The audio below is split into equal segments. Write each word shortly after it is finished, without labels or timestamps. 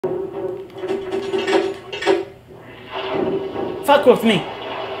Fuck with me.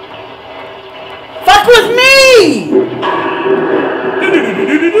 Fuck with me!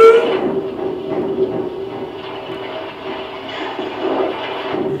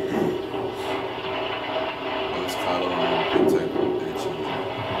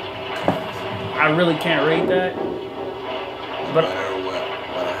 I really can't rate that. But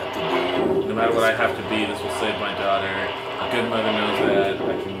no matter what I have to be, this will save my daughter. A good mother knows that.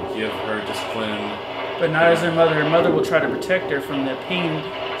 I can give her discipline. But not as her mother. Her mother will try to protect her from the pain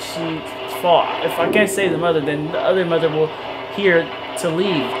she fought. If I can't say the mother, then the other mother will hear to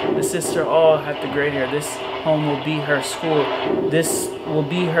leave. The sister all have to grade her. This home will be her school. This will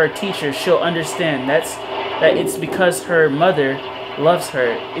be her teacher. She'll understand. That it's because her mother loves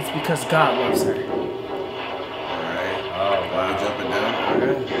her. It's because God loves her. Alright. Oh, wow. Jumping down.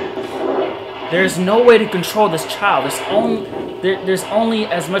 Okay. There's no way to control this child. There's only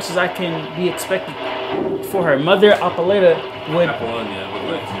as much as I can be expected for her. Mother Apollonia would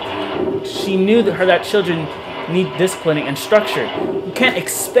she knew that children need disciplining and structure. You can't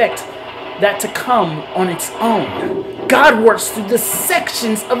expect that to come on its own. God works through the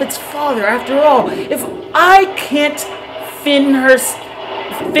sections of its Father. After all, if I can't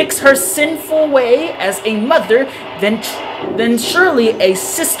fix her sinful way as a mother, then surely a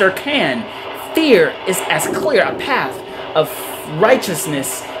sister can. Fear is as clear a path of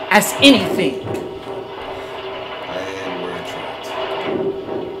righteousness as anything. And we're trapped.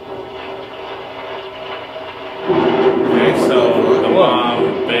 Okay, so the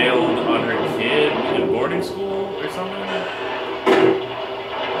mom bailed on her kid in boarding school or something?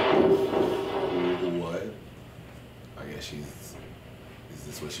 What? I guess she's... Is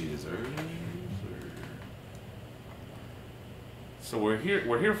this what she deserves? So we're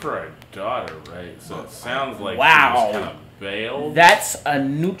here for our daughter, right? So it sounds like wow. she was kind of bailed. That's a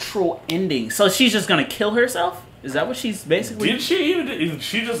neutral ending. So she's just gonna kill herself? Is that what she's basically? Did she even?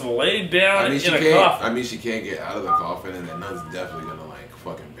 She just laid down in a coffin. I mean, she can't get out of the coffin, and the nun's definitely gonna like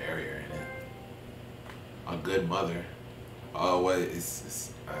fucking bury her in it. A good mother. Oh, what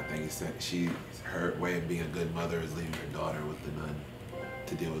is? I think it's her way of being a good mother is leaving her daughter with the nun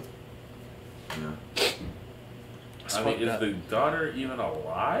to deal with. You know. I mean, is the daughter even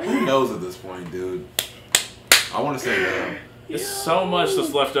alive? Who knows at this point, dude? I want to say no. There's so much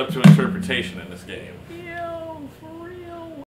that's left up to interpretation in this game.